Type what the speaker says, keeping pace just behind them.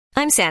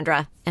I'm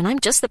Sandra, and I'm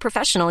just the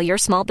professional your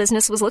small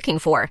business was looking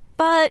for.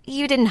 But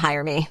you didn't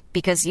hire me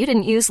because you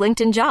didn't use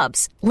LinkedIn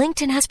Jobs.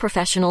 LinkedIn has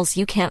professionals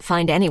you can't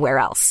find anywhere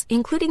else,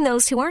 including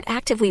those who aren't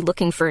actively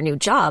looking for a new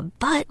job,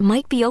 but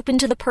might be open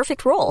to the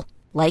perfect role,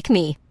 like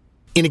me.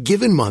 In a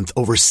given month,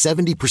 over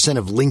 70%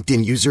 of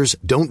LinkedIn users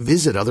don't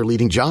visit other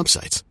leading job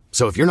sites.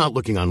 So if you're not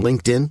looking on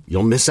LinkedIn,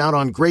 you'll miss out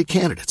on great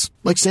candidates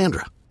like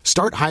Sandra.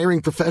 Start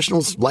hiring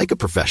professionals like a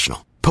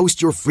professional.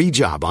 Post your free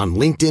job on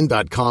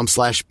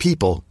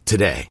linkedin.com/people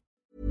today.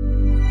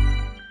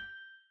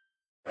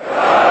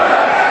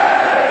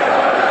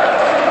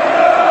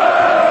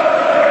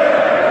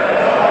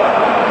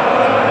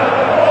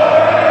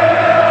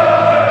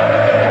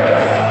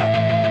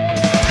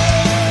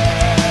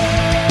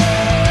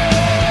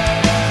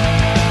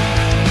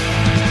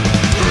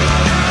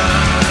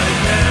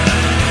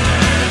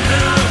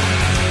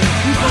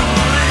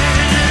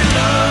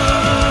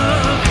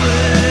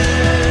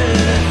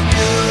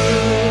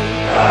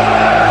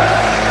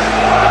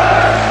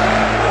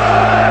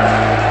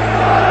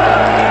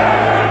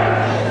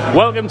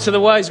 Welcome to the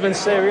Wise Men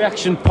Say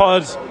Reaction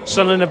Pod.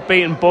 Sunderland have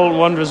beaten Bolton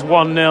Wanderers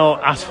 1-0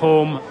 at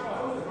home.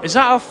 Is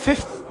that our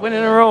fifth win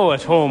in a row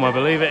at home? I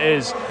believe it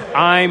is.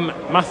 I'm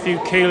Matthew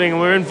Keeling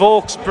and we're in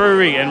Vaux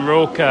Brewery in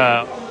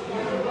Roker.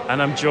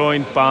 And I'm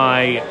joined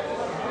by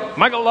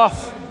Michael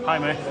Loff. Hi,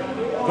 mate.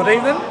 Good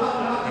evening.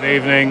 Good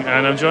evening.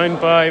 And I'm joined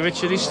by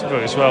Richard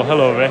Easterbrook as well.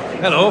 Hello, Rick.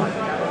 Hello.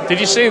 Did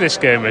you see this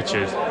game,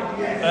 Richard?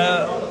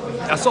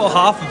 I saw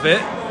half of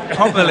it,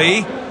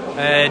 probably.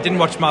 Didn't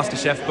watch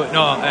MasterChef, but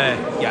no,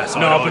 yeah, I saw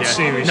it all, but yeah.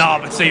 seriously. No,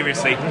 but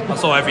seriously, I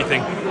saw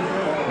everything.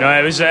 No,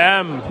 it was,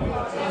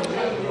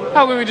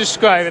 how would we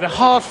describe it? A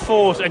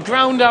hard-fought, a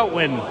ground-out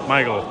win,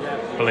 Michael,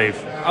 I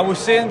believe. I was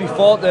saying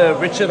before to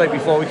Richard,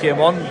 before we came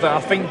on, that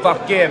I think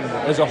that game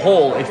as a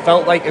whole, it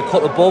felt like a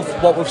cut above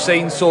what we've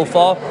seen so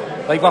far.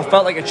 That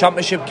felt like a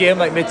championship game,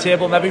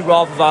 mid-table maybe,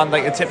 rather than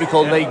a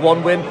typical League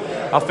One win.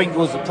 I think there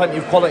was plenty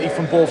of quality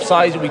from both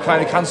sides and we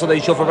kind of cancelled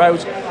each other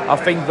out. I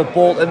think the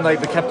Bolton, they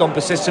kept on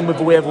persisting with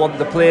the way they wanted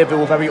to play. They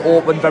were very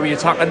open, very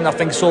attacking. I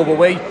think so were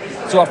we.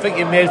 So I think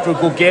it made for a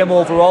good game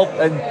overall.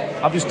 And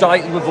I'm just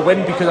delighted with the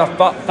win because I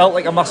felt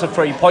like a massive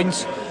 3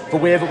 points. The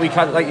way that we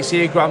kind of, like you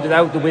say, grounded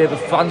out, the way the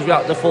fans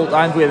reacted full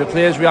time, the way the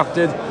players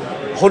reacted.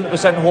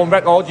 100% home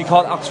record. You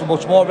can't ask for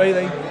much more,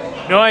 really.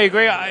 No, I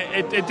agree.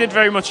 It did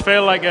very much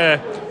feel like an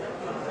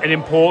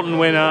important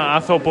win. I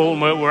thought Bolton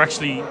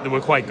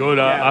were quite good.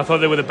 I thought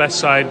they were the best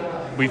side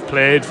we've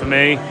played for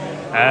me.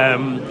 I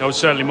was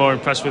certainly more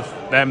impressed with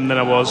them than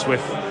I was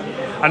with,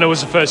 I know it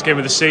was the first game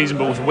of the season,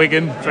 but with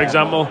Wigan, for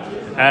example.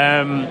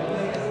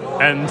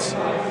 And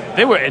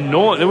they were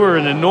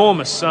an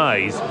enormous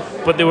side,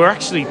 but they were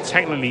actually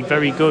technically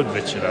very good,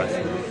 Richard, I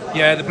think.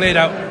 Yeah, they played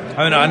out.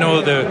 I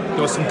know there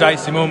were some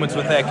dicey moments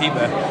with their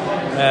keeper.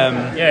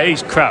 Yeah,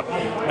 he's crap.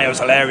 It was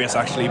hilarious,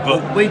 actually.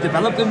 But we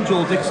developed him,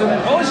 Joel Dixon.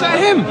 Oh, is that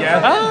him?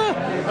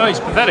 Yeah. Oh, he's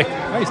pathetic.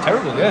 oh, he's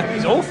terrible. Yeah,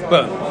 He's awful.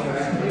 But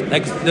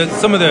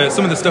some of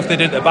the stuff they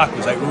did at the back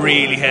was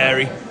really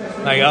hairy.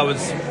 I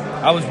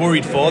was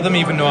worried for them,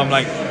 even though I'm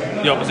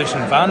the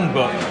opposition fan.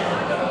 But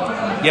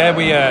yeah,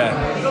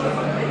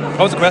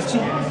 what was the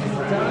question?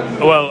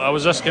 Well, I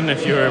was asking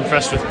if you were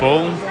impressed with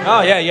Bolton.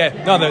 Oh yeah.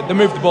 No, they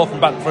moved the ball from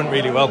back to front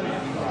really well.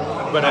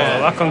 But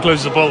that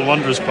concludes the Bolton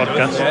Wanderers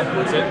podcast. Yeah,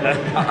 that's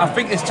it. I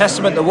think it's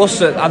testament to us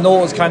that I know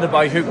it was kind of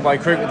by hook or by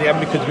crook at the end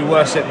because we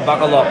were sitting back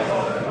a lot.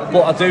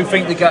 But I do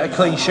think they get a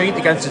clean sheet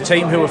against a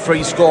team who are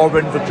free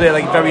scoring, they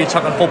play very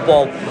attacking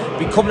football.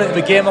 Coming into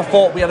the game, I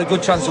thought we had a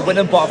good chance of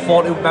winning, but I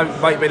thought it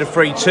might be a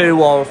 3-2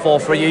 or a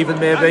 4-3 even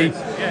maybe.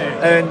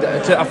 And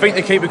I think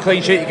they keep a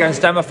clean sheet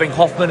against them. I think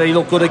Hoffman, he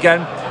looked good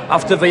again.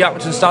 After the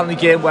Accrington Stanley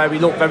game where he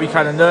looked very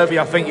kind of nervy,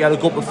 I think he had a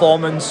good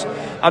performance.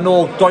 I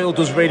know Doyle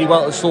does really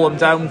well to slow him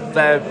down,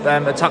 their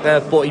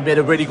attacker, but he made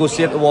a really good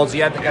save towards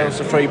the end to get us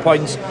to 3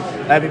 points.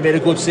 He made a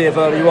good save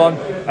early on,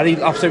 and he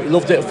absolutely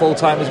loved it at full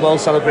time as well,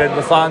 celebrating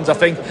the fans. I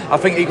think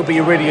he could be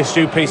a really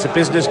astute piece of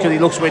business because he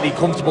looks really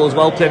comfortable as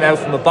well, playing out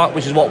from the back,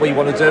 which is what we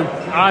want to do.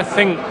 I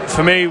think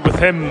for me, with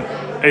him,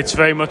 it's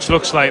very much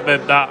looks like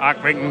that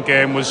Accrington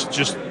game was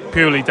just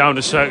purely down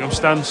to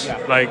circumstance,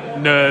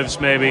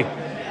 nerves maybe.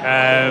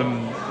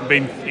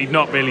 He'd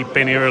not really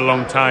been here a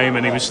long time,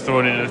 and he was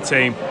thrown into the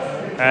team.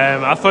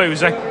 I thought he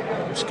was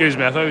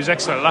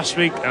excellent last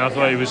week, and I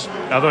thought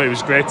he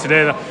was great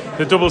today.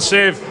 The double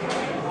save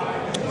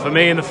for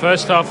me in the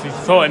first half, you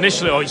thought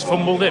initially, he's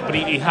fumbled it, but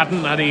he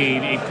hadn't.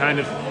 He kind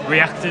of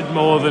reacted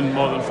more than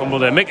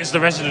fumbled it. Mick is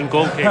the resident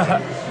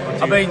goalkeeper.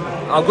 I'm going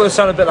to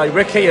sound a bit like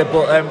Rick here,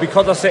 but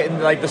because I sit in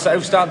the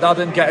south stand, I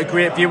didn't get a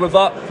great view of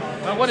that.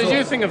 What did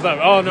you think of that?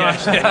 Oh no!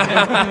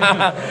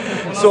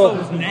 So,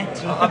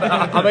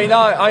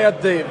 I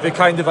had the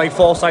kind of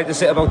foresight to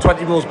sit about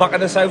 20 rows back in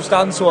the south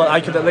stand, so I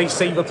could at least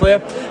see the play.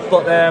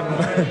 But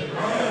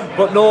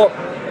but no,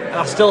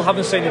 I still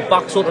haven't seen it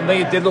back. So to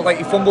me, it did look like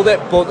he fumbled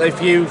it. But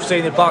if you've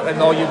seen it back, and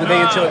you were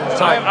near to it at the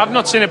time, I've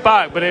not seen it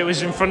back, but it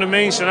was in front of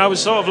me, so I was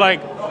sort of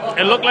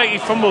it looked like he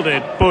fumbled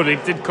it, but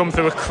it did come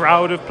through a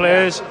crowd of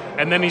players,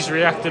 and then he's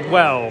reacted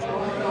well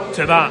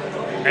to that,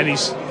 and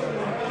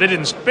they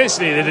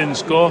didn't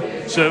score,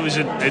 so it was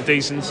a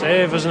decent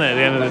save, wasn't it? At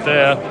the end of the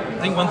day, I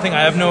think one thing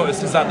I have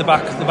noticed is that the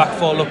back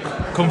four look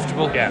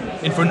comfortable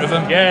in front of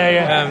him.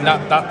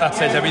 That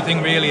says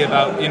everything really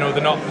about,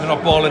 they're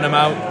not balling him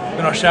out,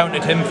 they're not shouting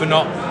at him for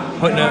not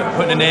putting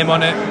a name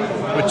on it,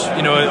 which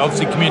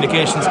obviously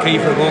communication's key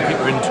for a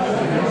goalkeeper,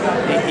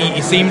 and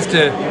he seems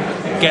to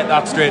get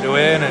that straight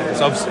away, and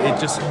it's obviously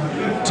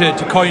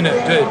to coin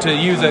it, to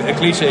use a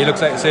cliche, he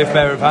looks like a safe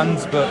pair of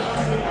hands, but.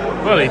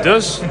 Well, he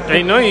does.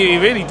 He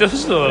really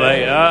does, though.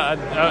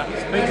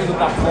 Speaking of the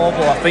back four,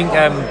 I think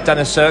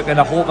Dennis Cirkin,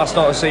 I hope that's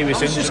not a serious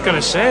injury. I was just going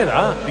to say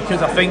that.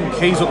 Because I think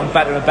he's looking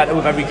better and better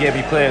with every game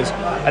he plays.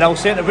 And I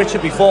was saying to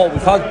Richard before,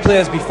 we've had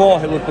players before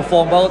who have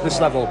performed well at this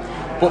level,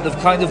 but they've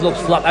kind of looked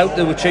flat out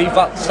to achieve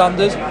that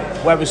standard,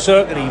 whereas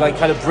Cirkin, he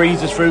kind of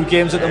breezes through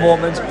games at the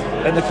moment,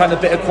 and the kind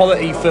of bit of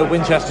quality for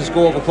Winchester's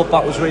goal, the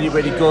cutback was really,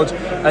 really good,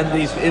 and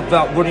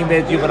that run he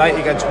made the other night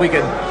against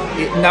Wigan,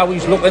 now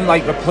he's looking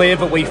like the player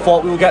that we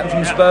thought we were getting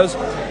from Spurs,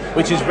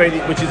 which is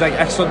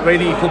excellent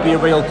really. He could be a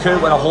real coup,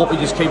 and I hope he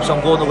just keeps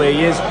on going the way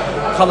he is.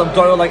 Callum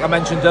Doyle, like I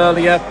mentioned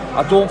earlier,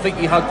 I don't think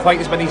he had quite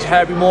as many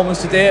hairy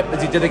moments today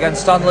as he did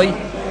against Stanley.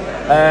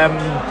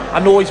 I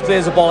know he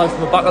plays the ball out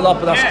from the back a lot,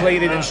 but that's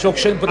clearly an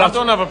instruction. But I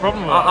don't have a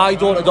problem with that. I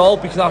don't at all,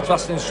 because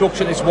that's an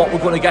instruction. It's what we're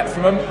going to get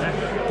from him.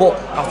 But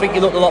I think he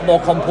looked a lot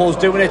more composed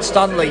doing it.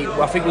 Stanley,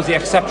 I think, was the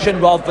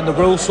exception rather than the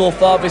rule so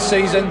far this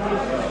season.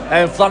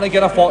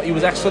 Flanagan, I thought he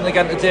was excellent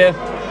again today,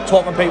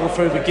 talking people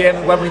through the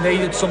game. When we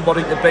needed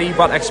somebody to be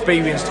that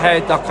experienced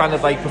head, that kind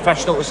of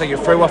professional to see it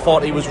through, I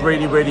thought he was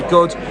really, really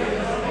good.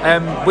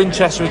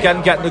 Winchester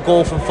again getting the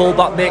goal from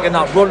fullback, making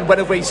that run. When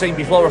have we seen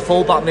before a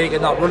fullback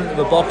making that run into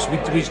the box? We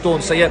just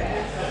don't see it.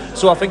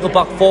 So I think the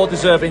back four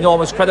deserve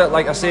enormous credit.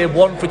 Like I say,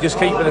 one, for just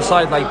keeping a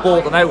side like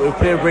Bolton out, who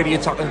play really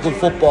attacking good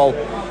football,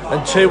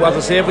 and two, as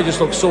I say, we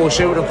just look so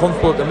assured and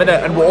comfortable at the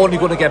minute, and we're only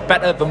going to get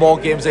better the more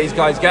games these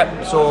guys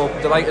get. So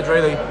delighted,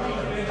 really.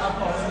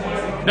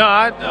 No,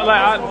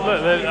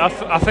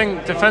 I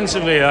think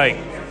defensively,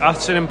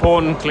 that's an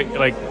important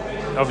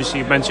obviously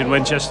you mentioned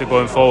Winchester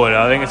going forward.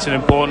 I think it's an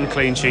important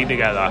clean sheet to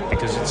get that,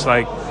 because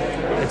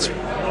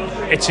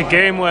it's a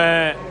game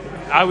where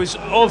I was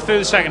all through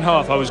the second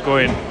half I was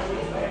going,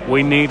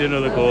 we need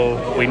another goal,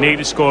 we need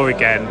to score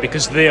again,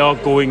 because they are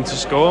going to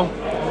score.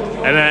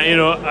 And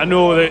I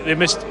know that they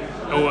missed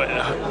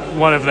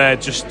one of their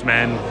just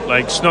men,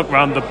 snuck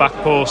round the back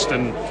post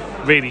and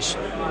really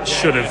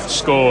should have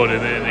scored,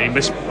 and he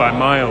missed by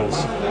miles.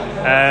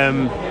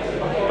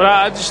 But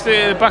I just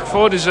think the back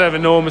four deserve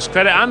enormous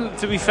credit. And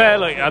to be fair,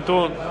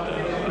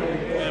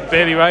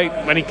 Bailey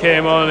Wright, when he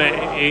came on,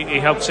 he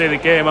helped see the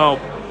game out.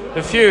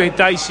 A few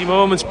dicey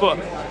moments, but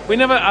we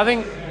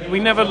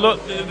never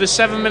looked. The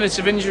 7 minutes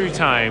of injury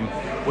time,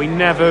 we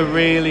never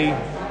really.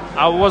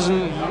 I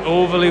wasn't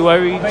overly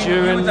worried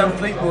during. We were down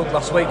Fleetwood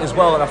last week as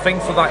well, and I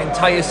think for that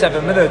entire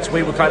 7 minutes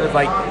we were kind of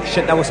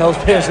shitting ourselves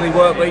personally,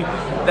 weren't we?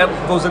 There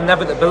was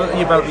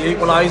inevitability about the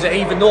equaliser,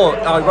 even though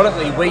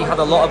ironically we had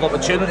a lot of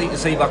opportunity to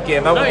see that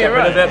game out and get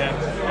rid of it.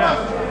 Yeah.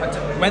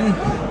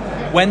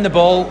 When the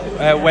ball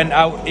went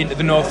out into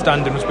the north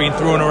stand and was being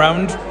thrown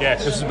around,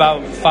 it was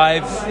about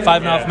five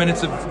and a half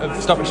minutes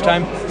of stoppage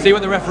time. See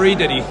what the referee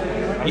did?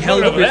 He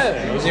held up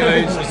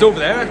he's over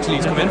there actually,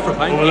 he's come in for a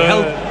pint. He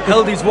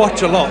held his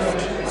watch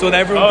aloft so that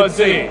everyone could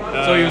see.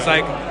 So he was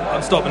like,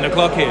 I'm stopping the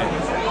clock here.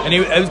 And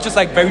it was just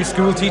very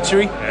school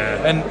teachery.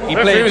 Yeah. And he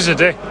played. He was a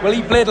dick. Well,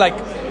 he played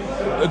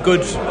a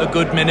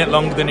good minute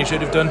longer than he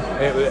should have done.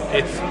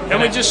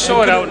 And we just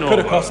saw it out. Could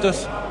have cost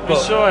us. We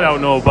saw it out,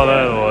 no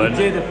bother though. We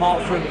did,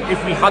 apart from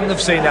if we hadn't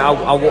have seen it,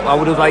 I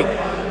would have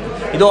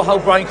you know how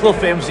Brian Clough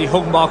famously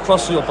hugged Mark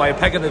Crossley up by a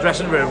peg in the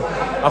dressing room?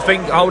 I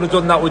think I would have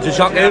done that with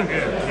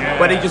Jajaku.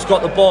 When he just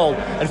got the ball,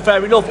 and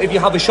fair enough, if you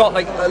have a shot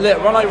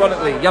later on,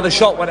 ironically, you had a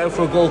shot, went out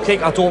for a goal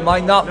kick, I don't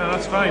mind that. No,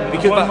 that's fine.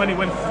 Because when he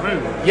went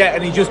through,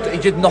 and he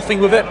did nothing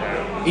with it.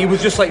 He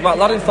was just like that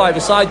lad in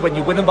five-a-side when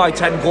you're winning by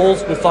 10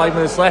 goals with 5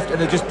 minutes left, and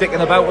they're just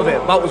dicking about with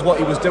it. That was what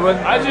he was doing.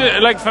 For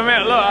me,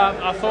 look,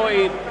 I thought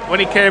when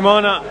he came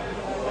on,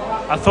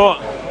 I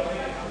thought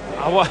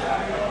I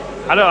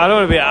don't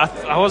want to be.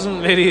 I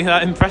wasn't really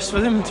that impressed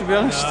with him, to be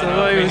honest.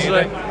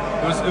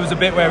 It was a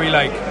bit where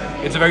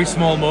it's a very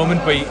small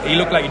moment, but he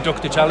looked like he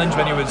ducked a challenge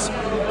when he was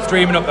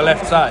streaming up the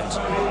left side,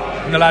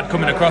 and the lad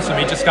coming across him,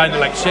 he just kind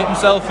of shit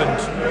himself and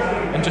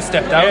just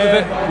stepped out of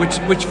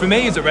it, which for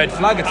me is a red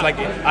flag. It's like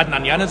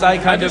Adnan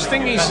Januzaj kind of. I just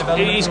think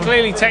he's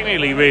clearly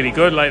technically really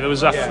good. There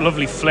was that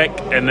lovely flick,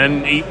 and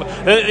then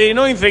the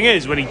annoying thing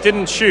is when he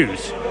didn't shoot,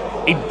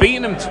 he'd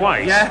beaten him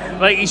twice.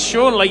 Yeah. He's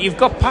shown you've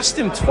got past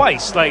him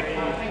twice.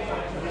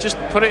 Just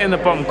put it in the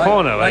bottom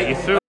corner. You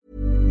threw.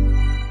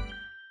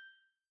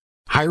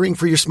 Hiring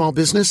for your small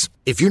business?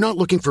 If you're not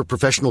looking for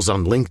professionals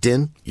on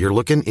LinkedIn, you're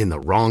looking in the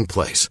wrong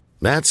place.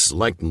 That's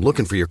like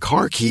looking for your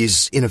car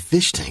keys in a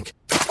fish tank.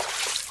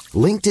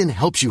 LinkedIn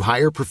helps you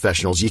hire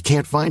professionals you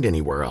can't find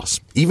anywhere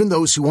else, even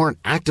those who aren't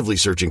actively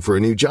searching for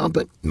a new job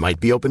but might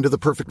be open to the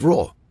perfect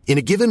role. In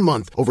a given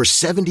month, over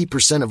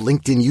 70% of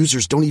LinkedIn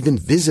users don't even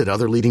visit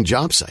other leading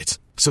job sites.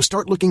 So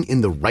start looking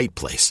in the right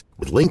place.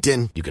 With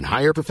LinkedIn, you can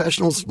hire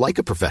professionals like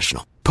a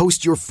professional.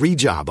 Post your free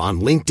job on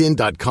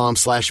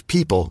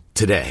linkedin.com/people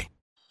today.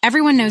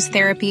 Everyone knows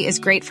therapy is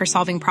great for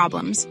solving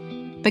problems.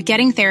 But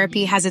getting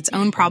therapy has its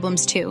own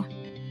problems too.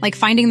 Like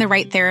finding the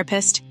right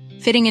therapist,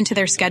 fitting into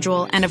their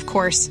schedule, and of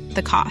course,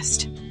 the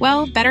cost.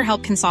 Well,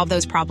 BetterHelp can solve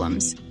those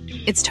problems.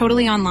 It's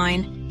totally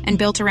online and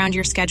built around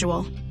your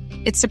schedule.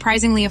 It's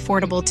surprisingly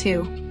affordable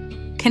too.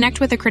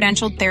 Connect with a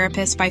credentialed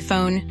therapist by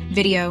phone,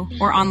 video,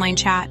 or online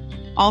chat,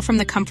 all from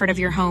the comfort of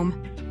your home.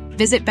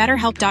 Visit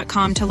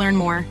BetterHelp.com to learn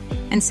more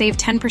and save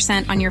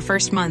 10% on your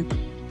first month.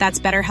 That's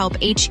BetterHelp,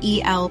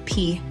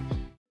 H-E-L-P.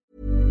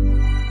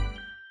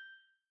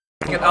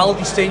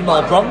 Aldi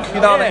Steenmore Bronk,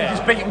 you know what I mean?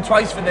 Just beat him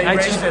twice for no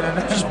reason.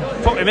 Just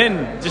put him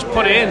in. Just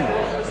put it in.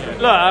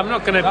 Look, I'm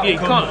not going to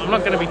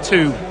be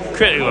too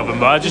critical of him,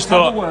 but I just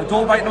thought.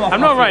 Don't write him off.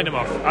 I'm not writing him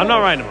off.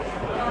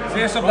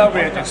 Say something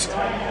outrageous.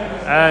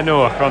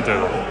 No, I can't do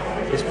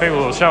that. Because people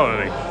will shout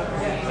at me.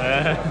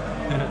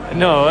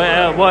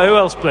 Who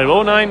else played?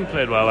 09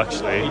 played well,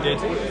 actually. He did.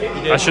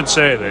 I should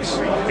say this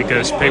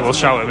because people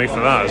shout at me for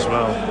that as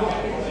well.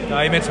 No,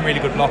 he made some really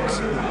good blocks.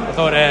 I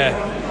thought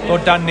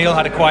Dan Neil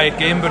had a quiet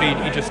game, but he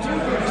just...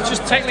 He's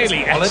just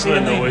technically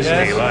excellent though,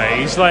 isn't he? Like,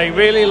 he's like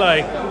really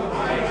like...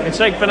 It's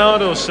like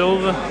Bernardo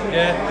Silva.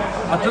 Yeah.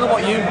 I don't know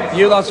what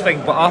you lads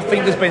think, but I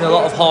think there's been a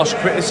lot of harsh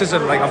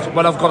criticism. Like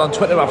when I've gone on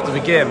Twitter after the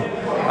game,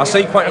 I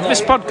see quite a lot.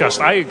 This podcast,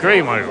 I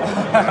agree, Michael.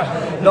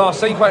 No, I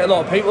see quite a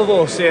lot of people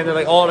though saying they're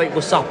like, "Oh, like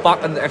we're sat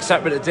back and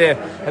etc." today,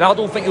 and I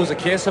don't think it was a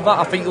case of that.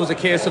 I think it was a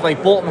case of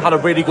like Bolton had a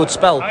really good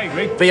spell. I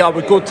agree. They are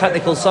a good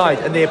technical side,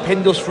 and they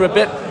pinned us for a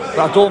bit. But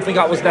I don't think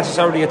that was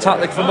necessarily a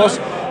tactic from us.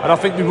 And I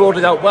think we rode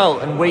it out well,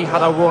 and we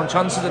had our own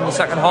chances in the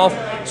second half.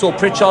 So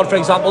Pritchard, for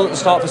example, at the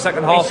start of the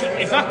second half,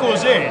 if that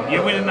goes in,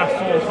 you're winning that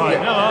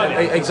 4-5. No, aren't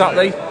you?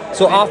 Exactly.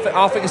 So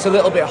I think it's a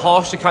little bit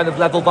harsh to kind of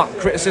level that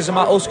criticism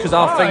at us because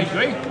I think. I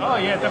agree. Oh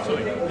yeah,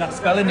 definitely. That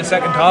spell in the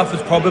second half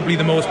was probably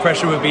the most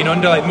pressure we've been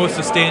under, like most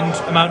sustained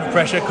amount of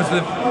pressure. Because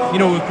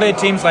we've played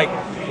teams like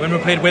when we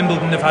played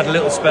Wimbledon, they've had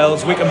little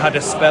spells. Wickham had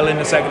a spell in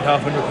the second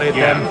half when we played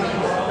them.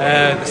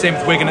 The same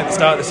with Wigan at the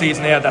start of the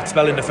season, they had that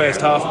spell in the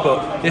first half,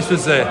 but this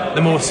was the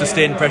most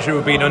sustained pressure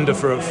we've been under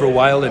for a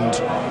while, and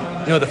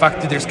the fact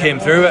that they just came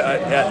through it,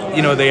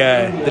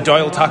 the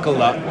Doyle tackle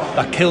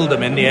that killed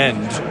them in the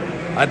end,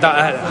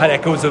 that had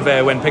echoes of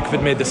when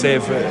Pickford made the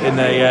save in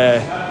the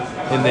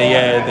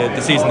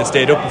season that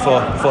stayed up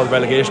before the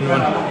relegation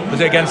run. Was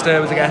it against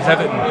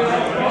Everton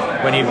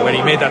when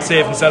he made that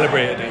save and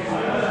celebrated it?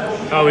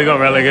 Oh, we got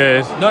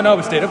relegated. No,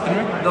 we stayed up,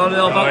 didn't we? No.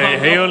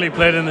 He only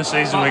played in the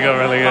season we got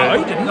relegated. Oh,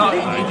 he didn't? No, he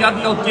had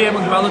the odd game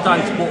under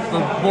Allardyce, but the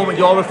moment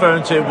you're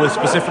referring to was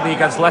specifically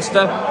against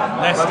Leicester.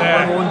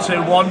 Leicester. We won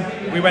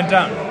 2-1. We went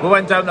down. We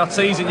went down that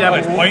season, yeah.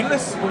 It's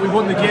pointless. But we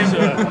won the game.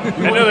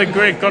 Another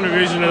great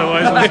contribution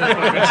otherwise.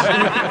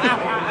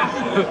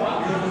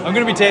 I'm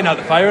going to be taking out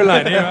the fire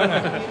line here, aren't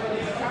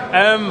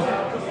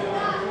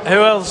I?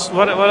 Who else?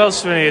 What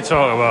else do we need to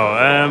talk about?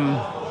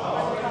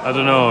 I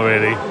don't know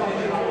really.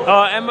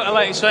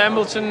 Oh, so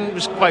Embleton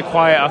was quite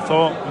quiet, I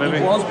thought, maybe.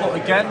 It was, but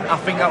again, I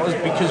think that was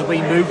because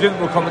we moved him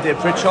to accommodate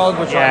Pritchard,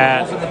 which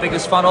I wasn't the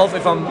biggest fan of,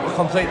 if I'm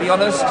completely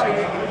honest.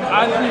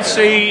 I didn't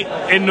see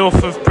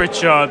enough of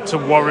Pritchard to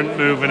warrant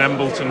moving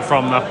Embleton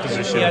from that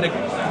position. He had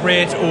a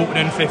great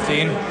opening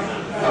 15. We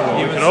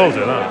can all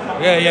do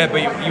that. Yeah,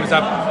 but he was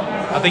up.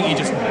 I think he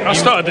just... I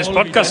started this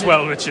podcast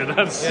well, Richard.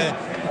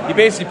 He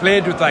basically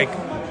played with, like,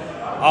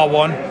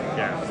 R1.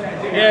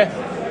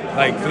 Yeah.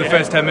 Like for the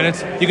first 10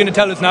 minutes. You're going to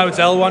tell us now it's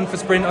L1 for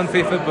sprint on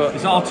FIFA, but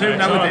it's R2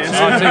 nowadays.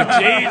 R2,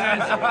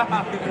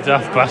 Jesus.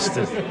 Daft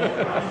bastard.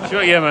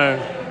 Sure, yeah, man.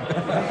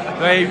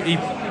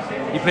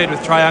 He played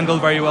with triangle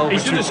very well. He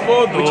should have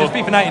scored though. Which is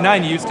FIFA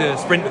 99, you used to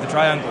sprint with the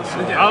triangles. So.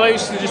 I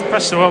used to just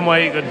press the one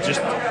way you could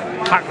just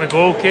hack the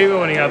goalkeeper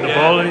when he had the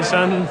ball in his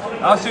hand.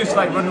 I was just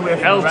like running away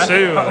from L2,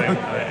 the I think.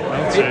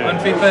 L2. On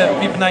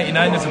FIFA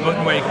 99, there's a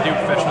button where you can do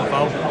professional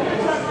foul.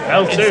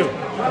 L2.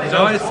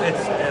 I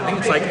think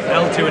it's like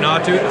L2 and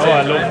R2 at the same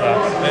I love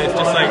that. It's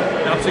just like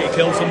absolutely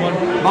kill someone.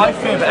 My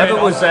favourite ever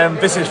was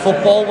This Is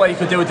Football, where you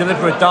could do a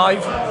deliberate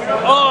dive.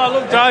 Oh, I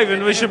love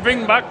diving. We should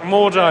bring back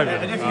more diving.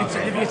 And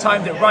if you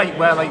timed it right,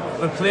 where like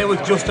the player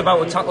was just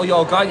about to tackle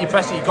your guy, you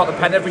press it, you got the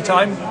pen every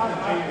time.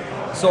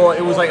 So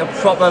it was like a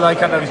proper like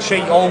kind of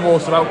cheat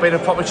almost without being a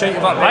proper cheat.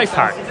 Life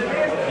hack.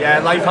 Yeah,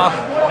 life hack.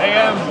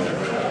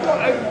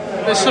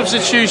 The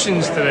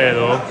substitutions today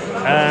though.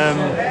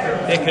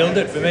 They killed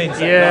it for me.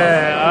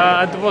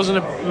 I wasn't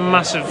a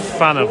massive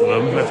fan of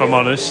them, if I'm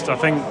honest. I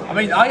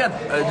had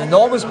an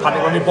enormous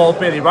panic when we bought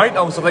Bailey Wright.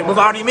 I was like, we've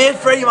already made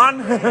 3,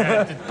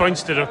 man.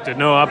 Points deducted.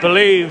 No, I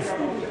believe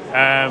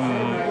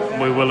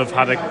we will have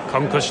had a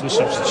concussion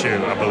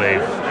substitute, I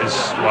believe, is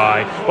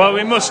why. Well,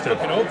 we must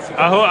have.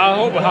 I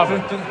hope we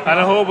haven't. And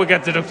I hope we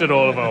get deducted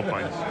all of our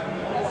points.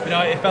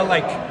 It felt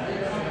like,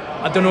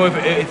 I don't know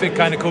if it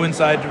kind of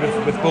coincided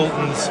with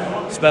Bolton's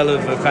spell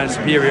of kind of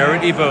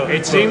superiority, but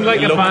it seemed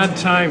like a bad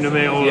time to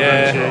make all of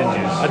them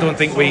changes. I don't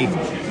think that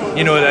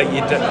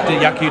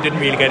Yaku didn't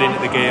really get into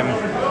the game.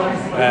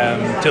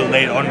 till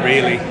late on,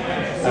 really.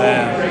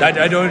 I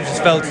don't know,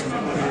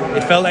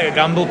 it felt like a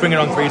gamble bringing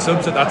on 3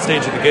 subs at that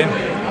stage of the game.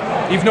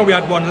 Even though we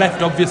had 1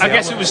 left, obviously. I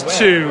guess it was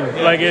 2.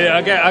 Like,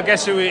 I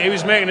guess he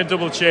was making a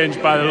double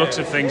change by the looks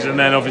of things, and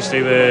then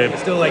obviously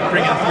still like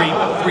bringing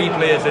three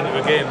players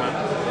into a game.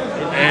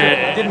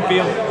 It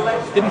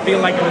didn't feel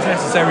like it was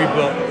necessary,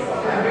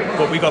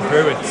 but we got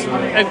through it. So.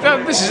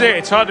 And this is it.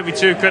 It's hard to be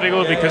too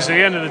critical because at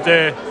the end of the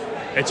day,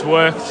 it's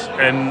worked,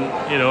 and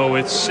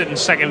it's sitting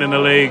second in the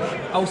league.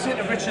 I was saying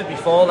to Richard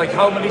before, like,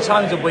 how many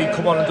times have we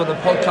come on and done a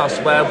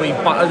podcast where we've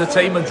battered a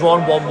team and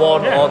drawn 1-1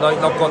 or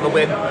not gone to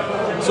win?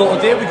 So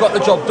today we got the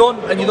job done,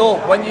 and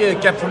when you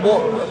get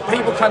promoted,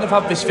 people kind of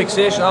have this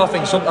fixation, I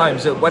think,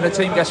 sometimes, that when a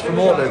team gets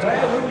promoted,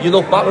 you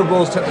look back with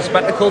rose-tinted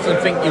spectacles and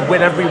think you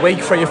win every week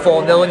 3 or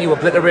 4-0 and you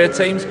obliterate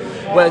teams,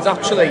 whereas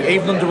actually,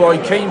 even under Roy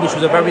Keane, which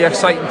was a very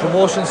exciting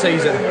promotion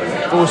season,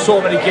 there were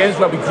so many games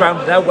where we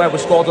grounded out, where we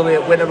scored a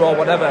late winner or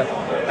whatever,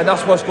 and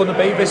that's what's going to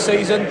be this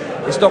season.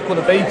 It's not going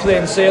to be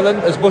plain sailing.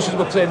 As much as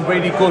we're playing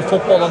really good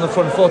football on the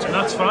front foot,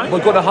 that's fine.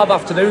 We're going to have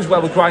afternoons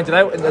where we're grinding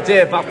out, and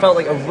today that felt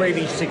like a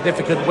really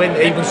significant win,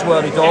 even so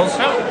early doors.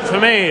 For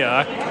me,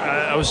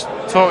 I was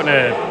talking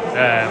to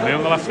my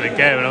uncle after the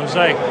game, and I was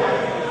like,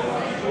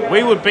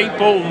 we would beat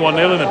Bolton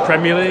 1-0 in the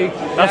Premier League.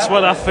 That's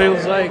what that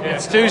feels like.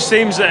 It's 2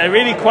 teams that are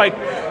really quite,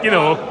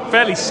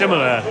 fairly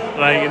similar,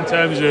 like in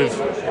terms of.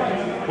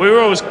 We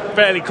were always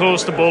fairly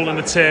close to Bolton on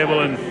the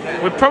table, and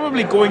we're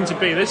probably going to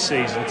be this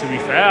season, to be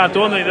fair. I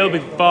don't think they'll be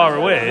far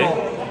away.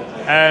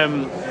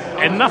 And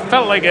that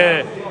felt like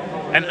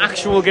an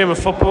actual game of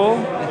football,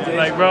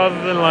 like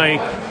rather than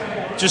like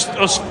just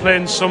us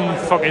playing some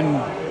fucking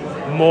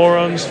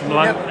morons from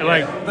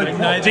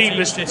the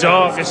deepest,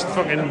 darkest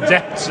fucking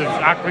depths of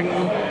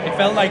Accrington. It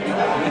felt like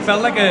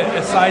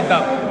a side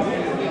that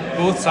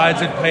both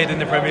sides had played in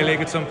the Premier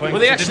League at some point.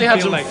 Well, they actually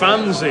had some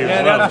fans there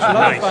as well. Yeah, a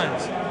lot of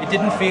fans. It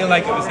didn't feel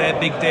like it was their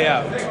big day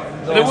out.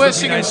 They were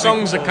singing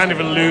songs that kind of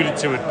alluded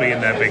to it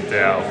being their big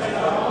day out.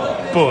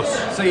 But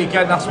so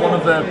again, that's one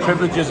of the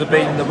privileges of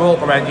being the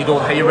roper end. You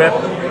don't hear it.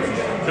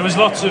 There was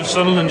lots of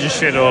Sunderland just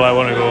shit. All I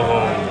want to go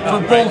home.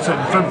 From Bolton,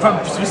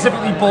 from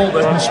specifically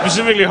Bolton, from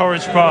specifically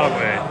Horwich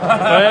Parkway.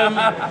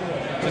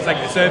 It's like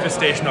the service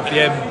station off the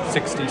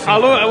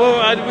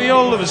M60. We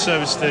all love a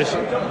service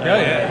station.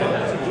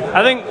 Yeah.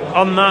 I think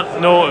on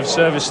that note of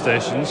service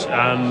stations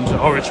and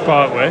Horwich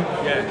Parkway,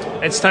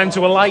 it's time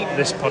to alight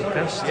this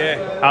podcast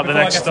at the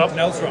next stop. Something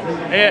else wrong.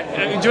 Yeah,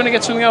 do you want to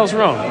get something else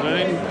wrong?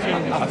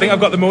 I think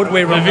I've got the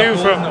motorway wrong.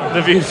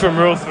 The view from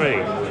row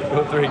 3.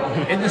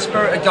 In the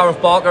spirit of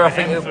Gareth Barker, I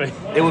think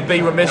it would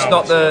be remiss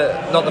not to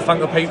thank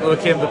the people who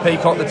came to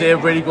Peacock today.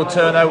 Really good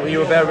turnout. You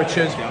were there,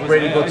 Richard.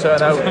 Really good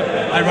turnout.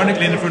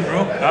 Ironically, in the front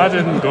row. I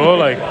didn't go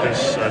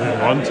because I didn't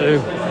want to.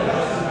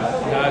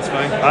 No, it's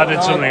fine. I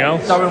did something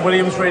else. Darren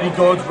Williams, really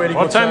good.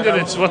 What time did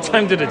it start?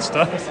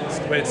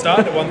 It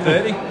started at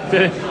 1:30.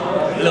 Did it? A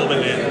little bit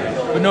later.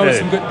 But no,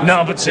 some good.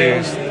 No, but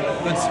tales.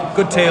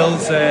 Good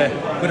tales.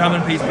 Good ham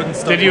and peas pudding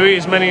stuff. Did you eat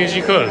as many as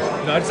you could?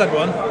 No, I just had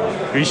one.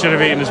 You should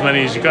have eaten as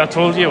many as you could. I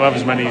told you have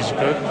as many as you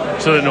could,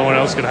 so that no one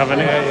else could have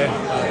any.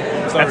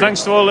 Yeah. And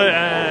thanks to all the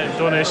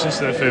donations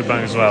to the food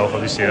bank as well.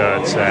 Obviously,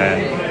 that's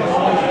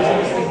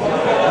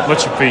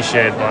much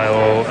appreciated by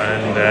all.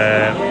 And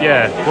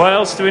what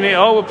else do we need?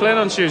 Oh, we're playing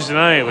on Tuesday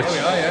night. Which,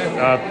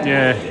 I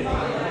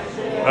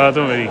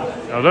don't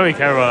really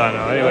care about that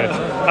now. Anyway,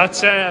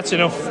 that's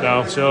enough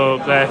now. So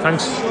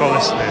thanks for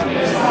listening.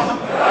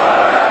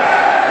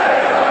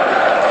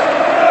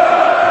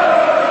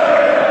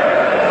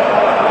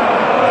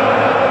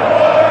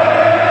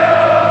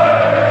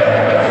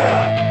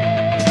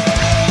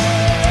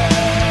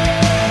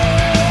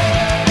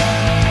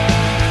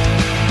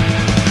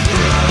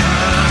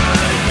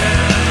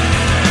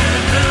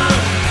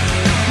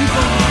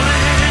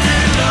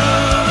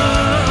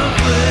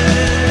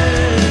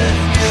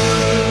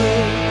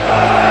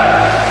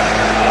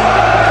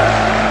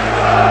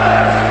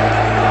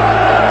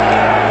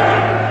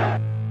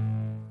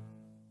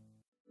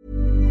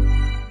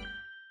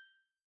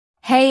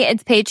 Hey,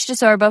 it's Paige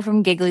DeSorbo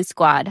from Giggly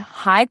Squad.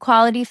 High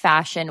quality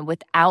fashion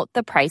without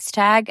the price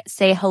tag.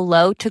 Say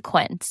hello to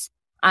Quince.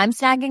 I'm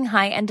snagging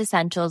high-end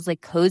essentials like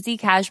cozy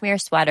cashmere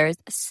sweaters,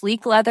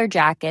 sleek leather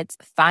jackets,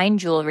 fine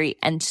jewelry,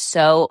 and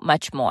so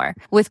much more.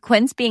 With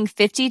Quince being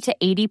 50 to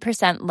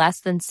 80% less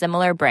than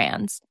similar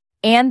brands.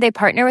 And they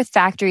partner with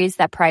factories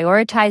that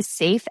prioritize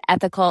safe,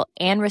 ethical,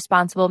 and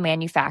responsible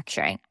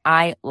manufacturing.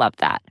 I love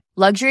that.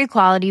 Luxury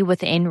quality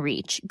within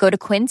reach. Go to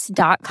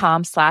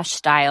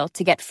quince.com/style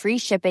to get free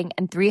shipping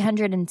and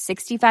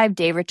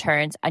 365-day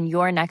returns on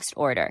your next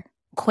order.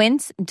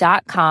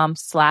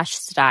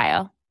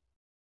 Quince.com/style.